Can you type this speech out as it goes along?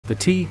The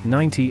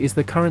T-90 is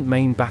the current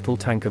main battle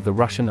tank of the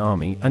Russian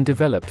army and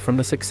developed from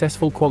the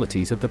successful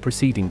qualities of the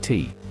preceding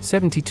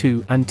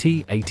T-72 and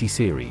T-80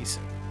 series.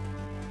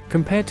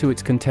 Compared to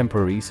its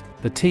contemporaries,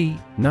 the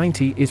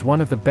T-90 is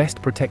one of the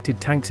best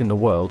protected tanks in the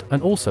world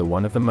and also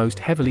one of the most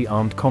heavily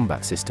armed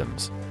combat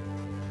systems.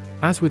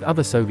 As with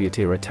other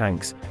Soviet-era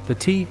tanks, the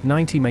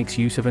T-90 makes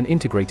use of an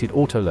integrated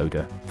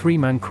autoloader,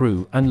 three-man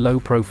crew and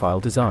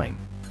low-profile design.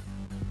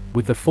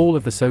 With the fall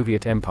of the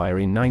Soviet Empire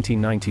in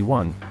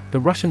 1991, the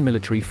Russian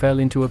military fell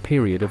into a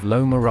period of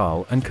low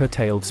morale and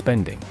curtailed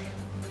spending.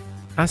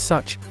 As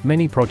such,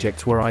 many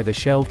projects were either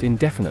shelved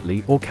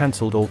indefinitely or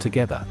cancelled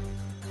altogether.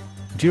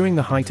 During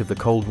the height of the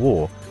Cold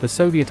War, the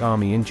Soviet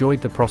Army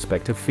enjoyed the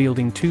prospect of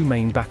fielding two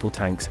main battle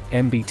tanks,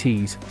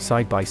 MBTs,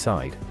 side by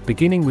side,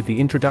 beginning with the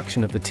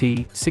introduction of the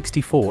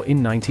T-64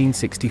 in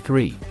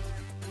 1963.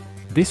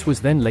 This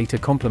was then later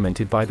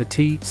complemented by the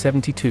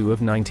T-72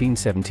 of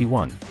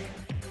 1971.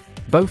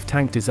 Both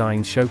tank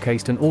designs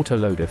showcased an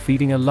autoloader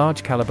feeding a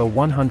large-caliber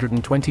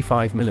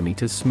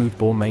 125mm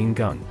smoothbore main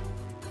gun.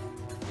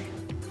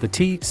 The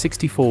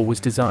T-64 was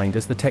designed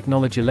as the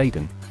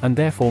technology-laden, and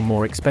therefore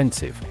more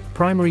expensive,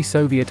 primary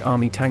Soviet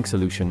Army tank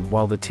solution,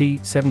 while the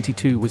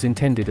T-72 was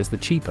intended as the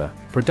cheaper,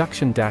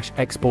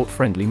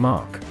 production-export-friendly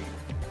mark.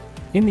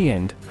 In the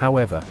end,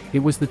 however, it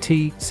was the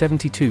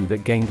T-72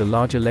 that gained the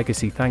larger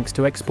legacy thanks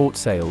to export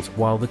sales,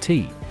 while the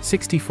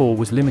T-64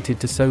 was limited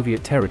to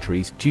Soviet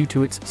territories due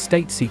to its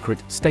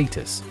state-secret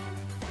status.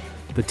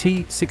 The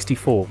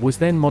T-64 was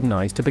then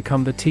modernized to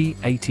become the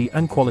T-80,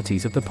 and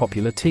qualities of the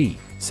popular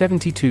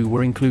T-72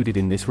 were included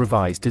in this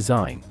revised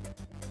design.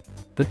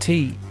 The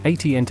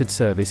T-80 entered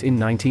service in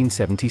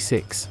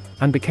 1976,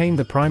 and became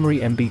the primary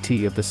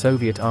MBT of the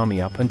Soviet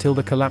Army up until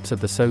the collapse of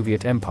the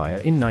Soviet Empire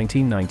in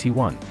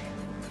 1991.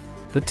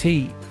 The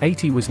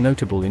T-80 was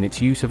notable in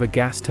its use of a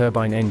gas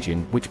turbine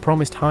engine which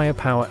promised higher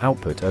power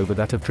output over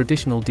that of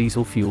traditional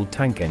diesel-fueled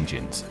tank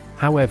engines.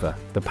 However,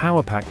 the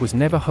power pack was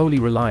never wholly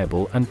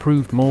reliable and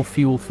proved more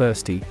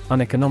fuel-thirsty,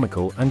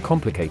 uneconomical and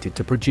complicated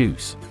to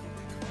produce.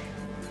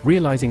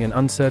 Realizing an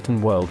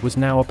uncertain world was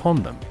now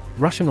upon them,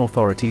 Russian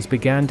authorities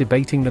began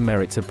debating the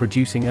merits of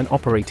producing and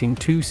operating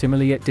two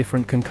similar yet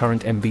different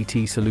concurrent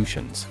MBT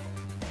solutions.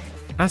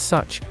 As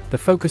such, the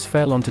focus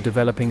fell onto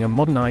developing a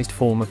modernized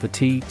form of the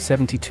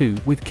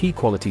T-72 with key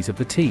qualities of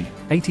the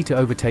T-80 to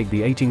overtake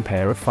the aging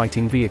pair of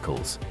fighting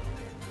vehicles.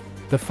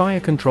 The fire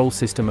control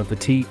system of the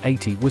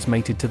T-80 was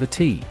mated to the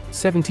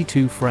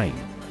T-72 frame,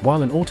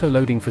 while an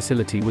auto-loading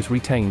facility was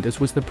retained,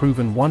 as was the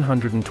proven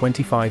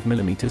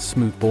 125mm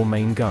smoothbore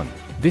main gun,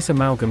 this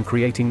amalgam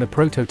creating the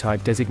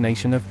prototype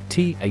designation of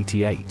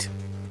T-88.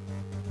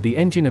 The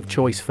engine of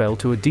choice fell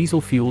to a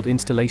diesel-fueled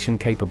installation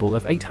capable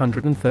of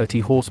 830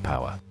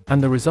 horsepower,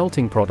 and the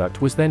resulting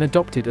product was then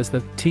adopted as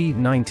the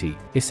T-90,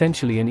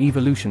 essentially an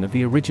evolution of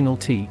the original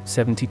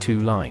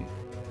T-72 line.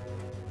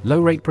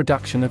 Low-rate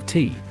production of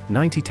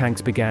T-90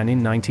 tanks began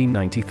in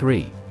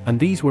 1993, and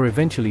these were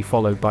eventually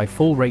followed by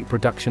full-rate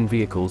production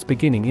vehicles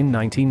beginning in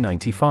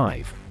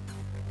 1995.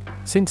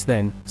 Since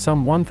then,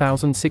 some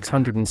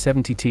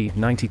 1,670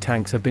 T-90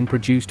 tanks have been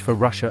produced for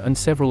Russia and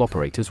several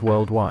operators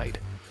worldwide.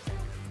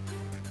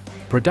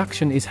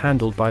 Production is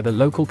handled by the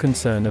local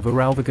concern of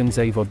Uralvagon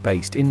Zavod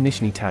based in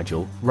Nizhny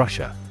Tagil,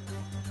 Russia.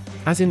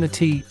 As in the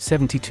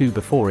T-72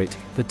 before it,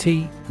 the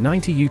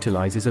T-90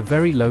 utilizes a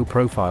very low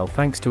profile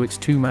thanks to its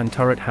two-man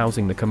turret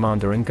housing the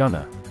commander and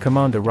gunner,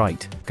 commander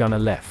right, gunner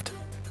left.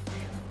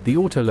 The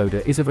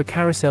autoloader is of a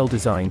carousel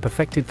design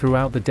perfected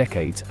throughout the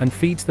decades and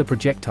feeds the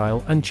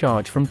projectile and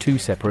charge from two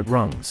separate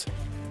rungs.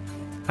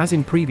 As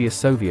in previous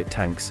Soviet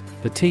tanks,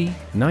 the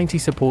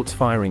T-90 supports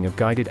firing of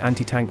guided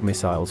anti-tank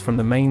missiles from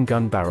the main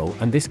gun barrel,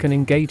 and this can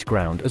engage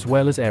ground as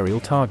well as aerial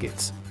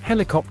targets,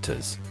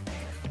 helicopters.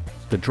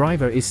 The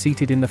driver is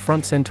seated in the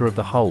front center of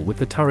the hull with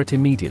the turret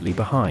immediately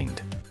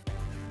behind.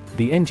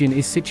 The engine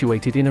is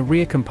situated in a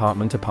rear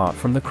compartment apart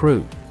from the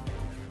crew.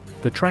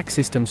 The track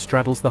system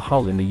straddles the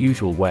hull in the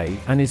usual way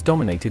and is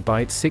dominated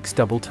by its 6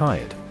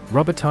 double-tired,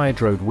 rubber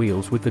tire-drove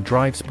wheels with the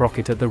drive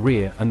sprocket at the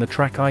rear and the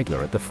track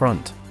idler at the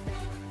front.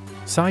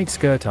 Side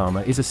skirt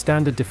armor is a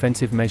standard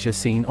defensive measure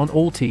seen on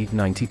all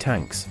T-90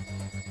 tanks.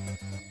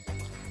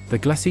 The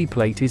glacis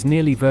plate is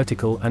nearly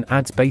vertical and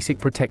adds basic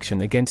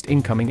protection against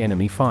incoming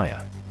enemy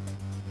fire.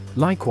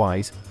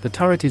 Likewise, the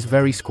turret is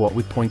very squat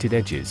with pointed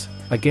edges,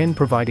 again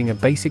providing a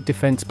basic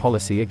defense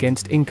policy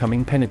against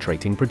incoming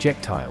penetrating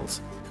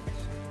projectiles.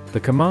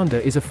 The commander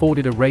is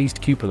afforded a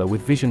raised cupola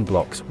with vision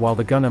blocks, while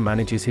the gunner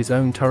manages his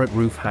own turret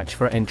roof hatch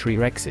for entry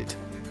or exit.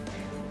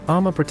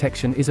 Armor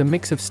protection is a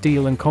mix of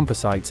steel and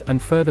composites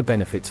and further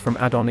benefits from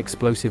add-on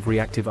explosive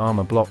reactive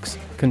armor blocks,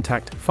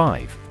 Contact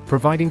 5,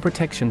 providing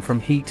protection from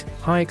heat,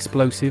 high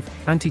explosive,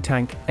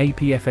 anti-tank,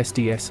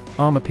 APFSDS,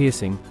 armor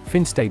piercing,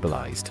 fin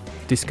stabilized,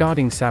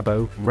 discarding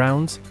sabot,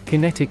 rounds,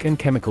 kinetic and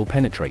chemical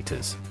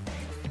penetrators.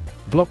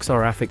 Blocks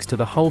are affixed to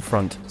the hull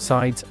front,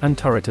 sides and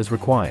turret as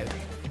required.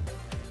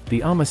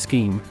 The armor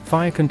scheme,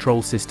 fire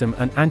control system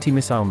and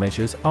anti-missile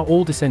measures are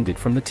all descended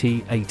from the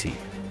T-80.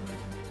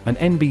 An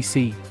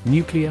NBC,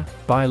 nuclear,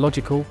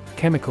 biological,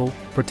 chemical,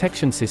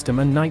 protection system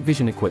and night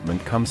vision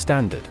equipment come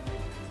standard.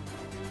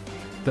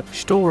 The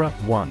Shtora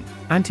 1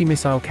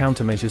 anti-missile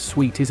countermeasures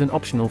suite is an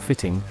optional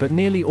fitting but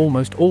nearly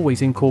almost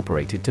always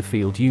incorporated to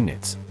field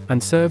units,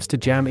 and serves to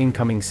jam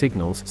incoming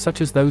signals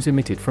such as those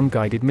emitted from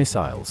guided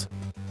missiles.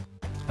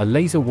 A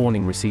laser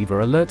warning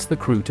receiver alerts the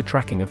crew to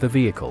tracking of the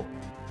vehicle.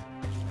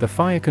 The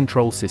fire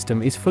control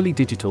system is fully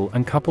digital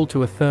and coupled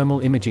to a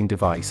thermal imaging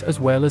device as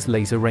well as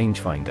laser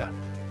rangefinder.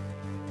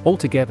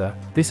 Altogether,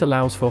 this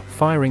allows for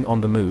firing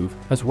on the move,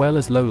 as well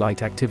as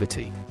low-light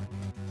activity.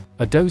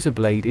 A dozer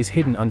blade is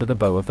hidden under the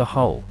bow of the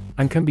hull,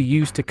 and can be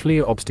used to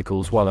clear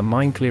obstacles, while a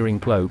mine-clearing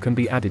plow can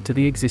be added to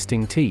the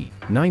existing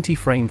T-90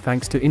 frame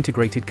thanks to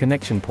integrated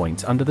connection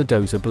points under the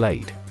dozer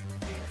blade.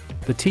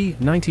 The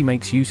T-90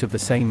 makes use of the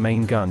same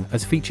main gun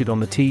as featured on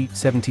the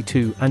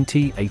T-72 and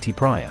T-80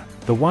 prior,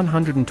 the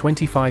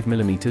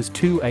 125mm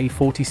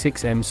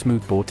 2A46M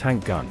smoothbore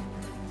tank gun.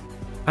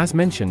 As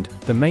mentioned,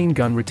 the main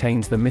gun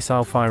retains the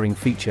missile firing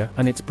feature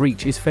and its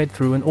breech is fed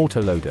through an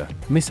autoloader,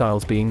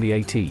 missiles being the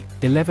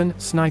AT-11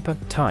 Sniper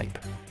type.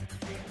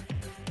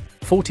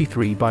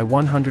 43 by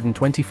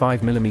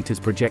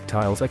 125mm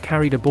projectiles are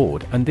carried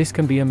aboard, and this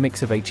can be a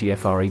mix of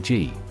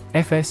HEFRAG,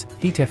 FS,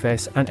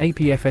 HEAT-FS and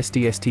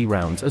APFS-DST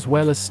rounds as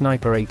well as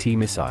Sniper AT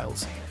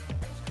missiles.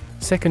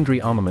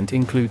 Secondary armament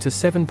includes a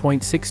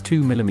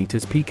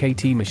 7.62mm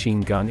PKT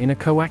machine gun in a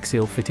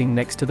coaxial fitting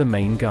next to the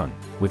main gun,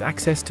 with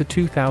access to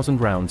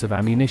 2,000 rounds of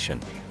ammunition.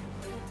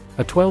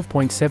 A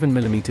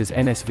 12.7mm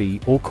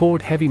NSV or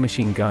Cord heavy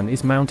machine gun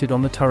is mounted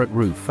on the turret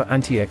roof for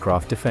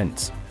anti-aircraft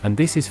defense, and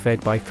this is fed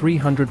by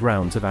 300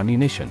 rounds of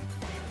ammunition.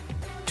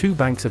 2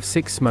 banks of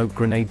 6 smoke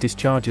grenade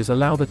dischargers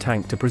allow the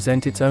tank to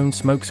present its own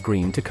smoke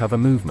screen to cover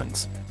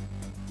movements.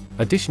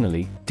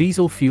 Additionally,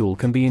 diesel fuel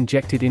can be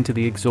injected into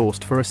the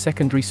exhaust for a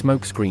secondary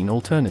smokescreen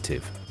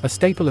alternative, a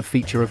staple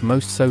feature of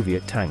most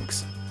Soviet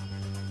tanks.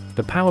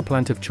 The power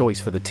plant of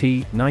choice for the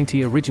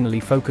T-90 originally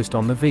focused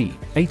on the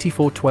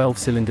V-84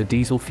 12-cylinder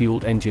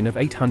diesel-fueled engine of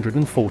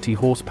 840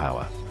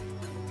 horsepower.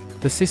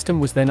 The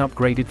system was then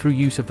upgraded through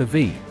use of the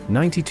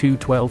V-92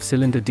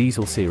 12-cylinder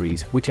diesel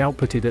series, which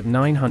outputted at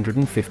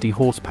 950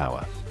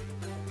 horsepower.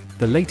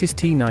 The latest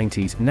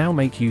T-90s now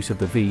make use of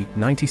the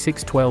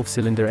V-96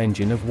 12-cylinder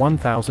engine of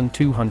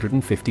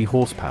 1,250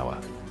 horsepower.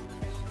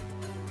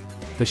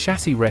 The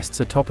chassis rests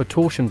atop a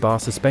torsion bar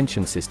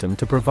suspension system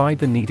to provide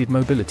the needed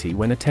mobility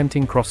when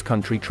attempting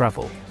cross-country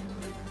travel.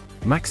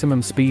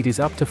 Maximum speed is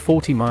up to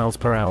 40 miles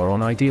per hour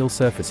on ideal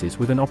surfaces,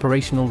 with an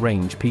operational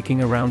range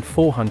peaking around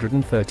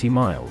 430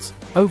 miles.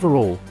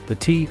 Overall, the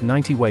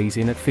T-90 weighs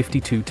in at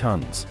 52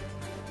 tons.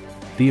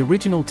 The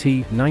original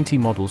T-90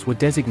 models were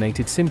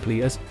designated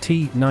simply as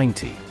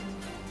T-90.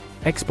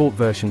 Export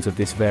versions of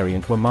this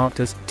variant were marked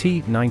as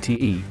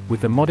T-90E,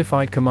 with the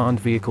modified command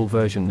vehicle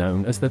version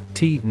known as the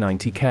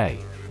T-90K.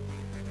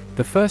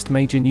 The first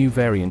major new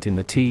variant in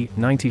the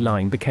T-90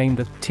 line became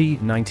the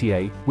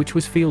T-90A, which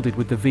was fielded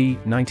with the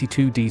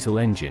V-92 diesel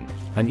engine,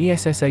 an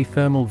ESSA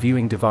thermal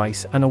viewing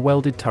device and a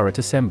welded turret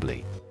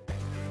assembly.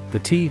 The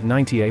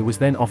T-90A was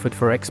then offered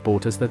for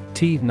export as the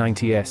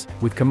T-90S,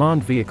 with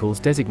command vehicles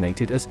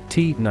designated as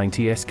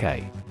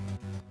T-90SK.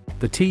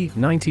 The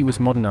T-90 was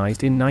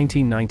modernized in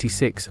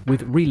 1996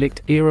 with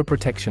relict era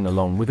protection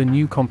along with a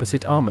new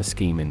composite armor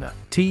scheme in the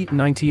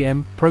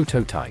T-90M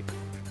prototype.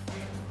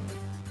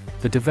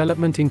 The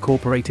development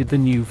incorporated the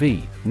new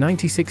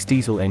V-96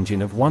 diesel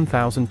engine of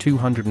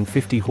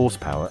 1,250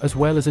 horsepower as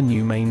well as a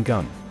new main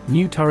gun,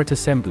 new turret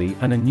assembly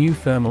and a new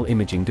thermal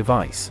imaging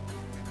device.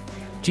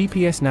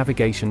 GPS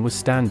navigation was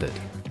standard.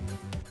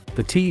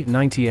 The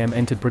T-90M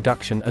entered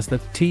production as the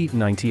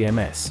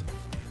T-90MS.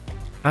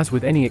 As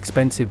with any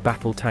expensive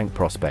battle tank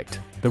prospect,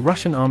 the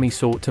Russian army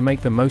sought to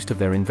make the most of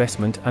their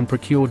investment and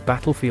procured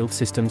battlefield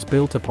systems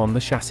built upon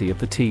the chassis of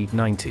the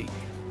T-90.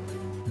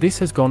 This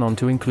has gone on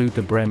to include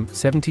the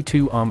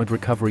BREM-72 Armored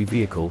Recovery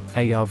Vehicle,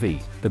 ARV,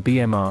 the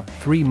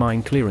BMR-3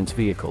 Mine Clearance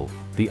Vehicle,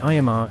 the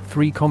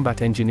IMR-3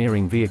 Combat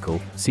Engineering Vehicle,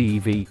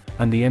 CEV,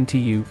 and the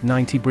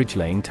MTU-90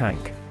 Bridge-Laying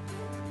Tank.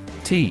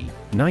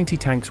 T-90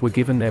 tanks were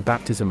given their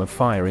baptism of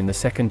fire in the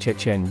Second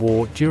Chechen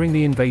War during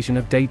the invasion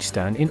of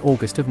Dagestan in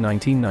August of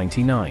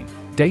 1999.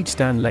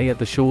 Dagestan lay at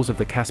the shores of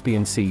the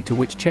Caspian Sea, to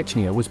which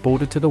Chechnya was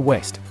bordered to the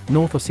west,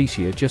 North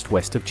Ossetia just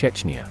west of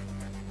Chechnya.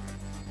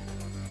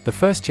 The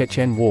First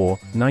Chechen War,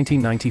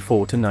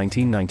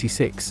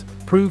 1994–1996,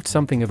 proved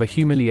something of a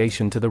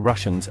humiliation to the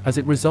Russians as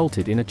it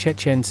resulted in a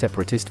Chechen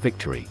separatist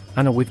victory,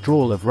 and a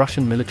withdrawal of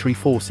Russian military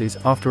forces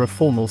after a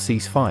formal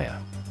ceasefire.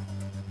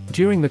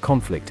 During the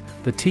conflict,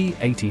 the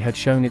T-80 had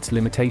shown its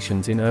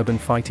limitations in urban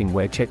fighting,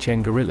 where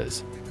Chechen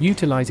guerrillas,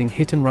 utilizing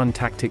hit-and-run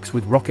tactics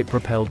with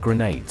rocket-propelled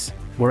grenades,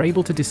 were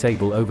able to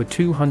disable over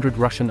 200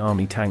 Russian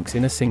army tanks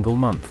in a single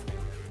month.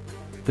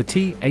 The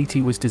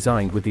T-80 was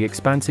designed with the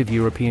expansive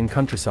European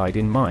countryside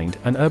in mind,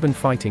 and urban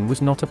fighting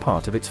was not a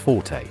part of its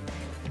forte.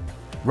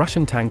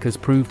 Russian tankers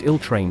proved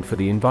ill-trained for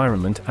the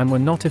environment and were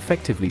not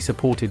effectively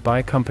supported by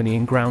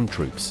accompanying ground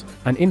troops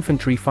and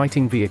infantry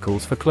fighting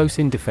vehicles for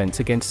close-in defense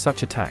against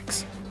such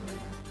attacks.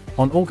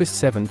 On August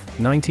 7,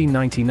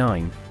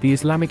 1999, the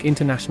Islamic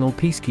International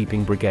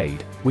Peacekeeping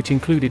Brigade, which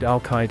included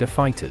al-Qaeda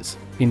fighters,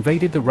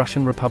 invaded the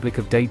Russian Republic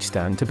of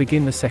Dagestan to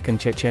begin the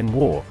Second Chechen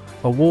War,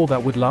 a war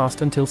that would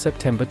last until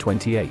September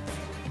 28.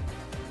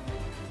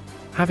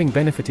 Having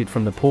benefited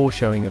from the poor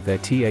showing of their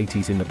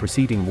T-80s in the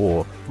preceding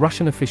war,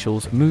 Russian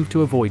officials moved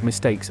to avoid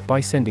mistakes by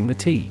sending the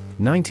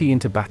T-90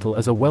 into battle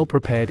as a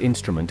well-prepared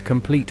instrument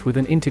complete with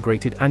an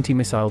integrated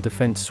anti-missile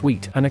defense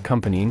suite and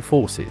accompanying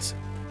forces.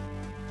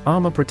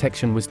 Armor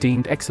protection was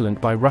deemed excellent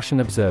by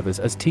Russian observers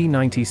as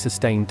T-90s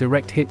sustained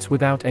direct hits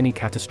without any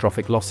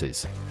catastrophic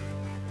losses.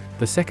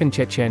 The Second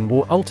Chechen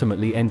War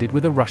ultimately ended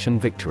with a Russian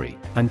victory,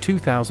 and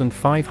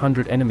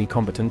 2,500 enemy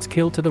combatants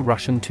killed to the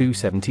Russian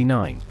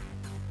Tu-79.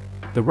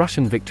 The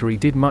Russian victory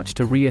did much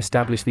to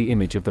re-establish the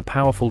image of the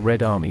powerful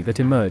Red Army that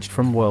emerged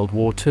from World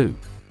War II.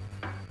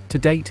 To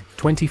date,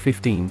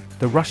 2015,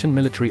 the Russian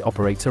military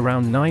operates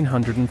around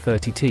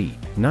 930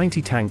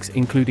 T-90 tanks,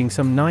 including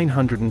some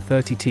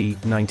 930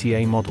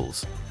 T-90A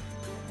models.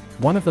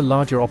 One of the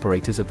larger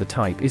operators of the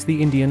type is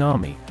the Indian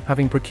Army,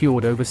 having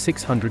procured over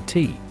 600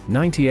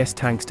 T-90S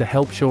tanks to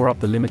help shore up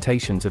the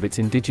limitations of its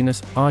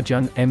indigenous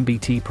Arjun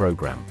MBT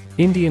program.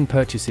 Indian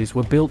purchases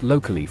were built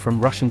locally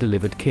from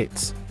Russian-delivered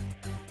kits.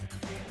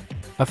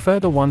 A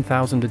further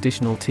 1,000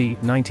 additional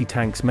T-90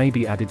 tanks may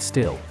be added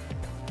still.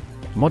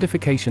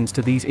 Modifications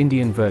to these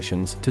Indian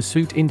versions to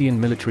suit Indian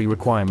military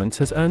requirements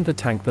has earned the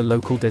tank the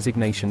local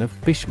designation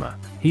of Bhishma,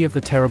 he of the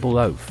terrible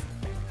oath.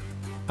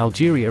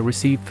 Algeria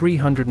received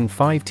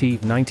 305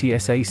 T-90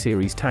 SA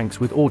series tanks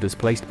with orders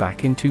placed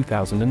back in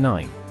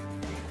 2009.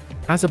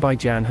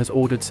 Azerbaijan has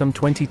ordered some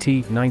 20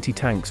 T-90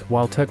 tanks,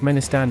 while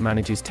Turkmenistan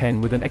manages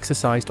 10 with an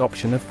exercised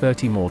option of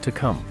 30 more to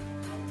come.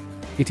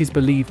 It is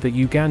believed that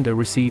Uganda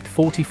received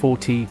 44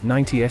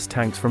 T-90S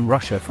tanks from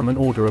Russia from an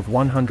order of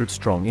 100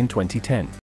 strong in 2010.